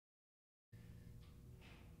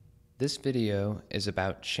This video is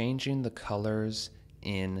about changing the colors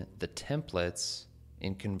in the templates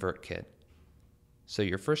in ConvertKit. So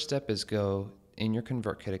your first step is go in your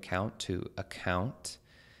ConvertKit account to Account,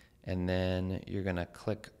 and then you're going to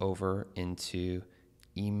click over into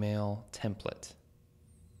Email Template.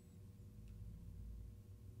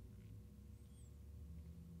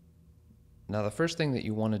 Now the first thing that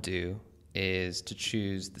you want to do is to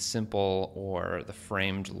choose the simple or the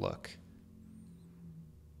framed look.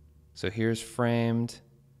 So here's framed.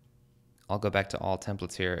 I'll go back to all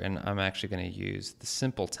templates here, and I'm actually going to use the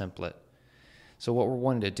simple template. So what we're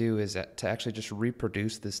wanting to do is to actually just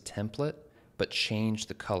reproduce this template, but change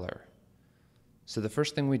the color. So the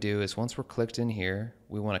first thing we do is once we're clicked in here,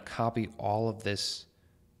 we want to copy all of this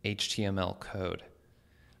HTML code.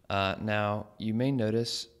 Now you may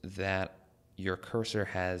notice that your cursor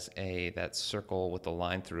has that circle with a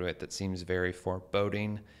line through it that seems very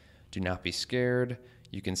foreboding. Do not be scared.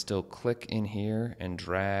 You can still click in here and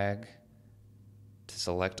drag to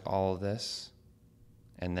select all of this.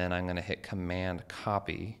 And then I'm going to hit Command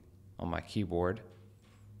Copy on my keyboard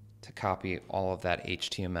to copy all of that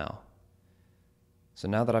HTML. So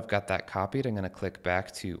now that I've got that copied, I'm going to click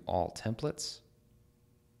back to All Templates.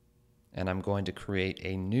 And I'm going to create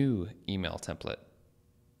a new email template.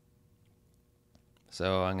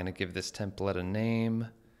 So I'm going to give this template a name,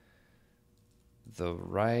 the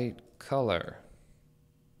right color.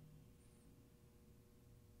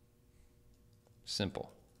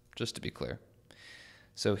 Simple, just to be clear.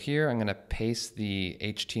 So here I'm going to paste the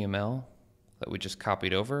HTML that we just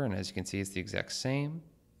copied over, and as you can see, it's the exact same.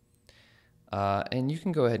 And you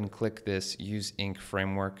can go ahead and click this Use Ink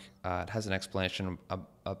Framework. It has an explanation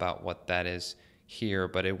about what that is here,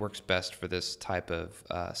 but it works best for this type of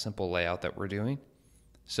simple layout that we're doing.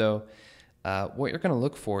 So what you're going to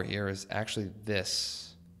look for here is actually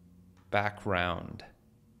this background,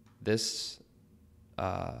 this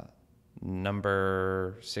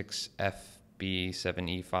number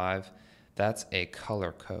 6FB7E5, that's a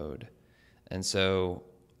color code. And so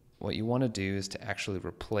what you want to do is to actually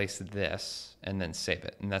replace this and then save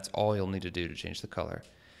it. And that's all you'll need to do to change the color.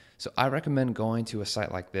 So I recommend going to a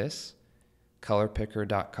site like this,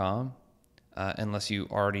 colorpicker.com, unless you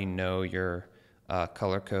already know your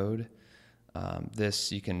color code.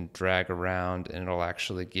 This you can drag around and it'll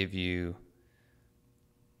actually give you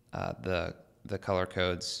the color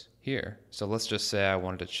codes here. So let's just say I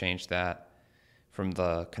wanted to change that from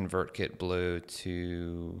the ConvertKit blue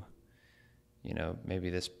to,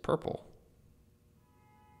 maybe this purple.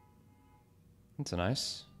 That's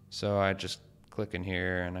nice. So I just click in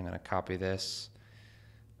here and I'm going to copy this.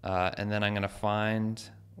 And then I'm going to find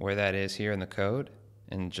where that is here in the code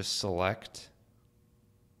and just select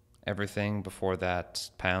everything before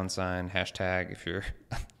that # hashtag if you're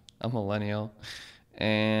a millennial.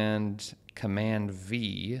 And Command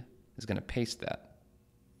V is going to paste that.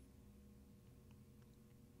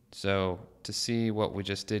 So to see what we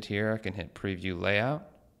just did here, I can hit Preview Layout,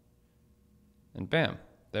 and bam,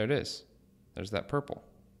 there it is. There's that purple.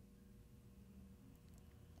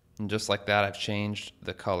 And just like that, I've changed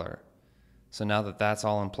the color. So now that that's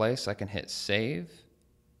all in place, I can hit Save.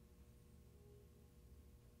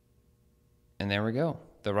 And there we go.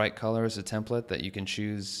 The right color is a template that you can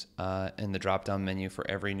choose in the drop-down menu for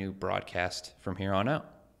every new broadcast from here on out.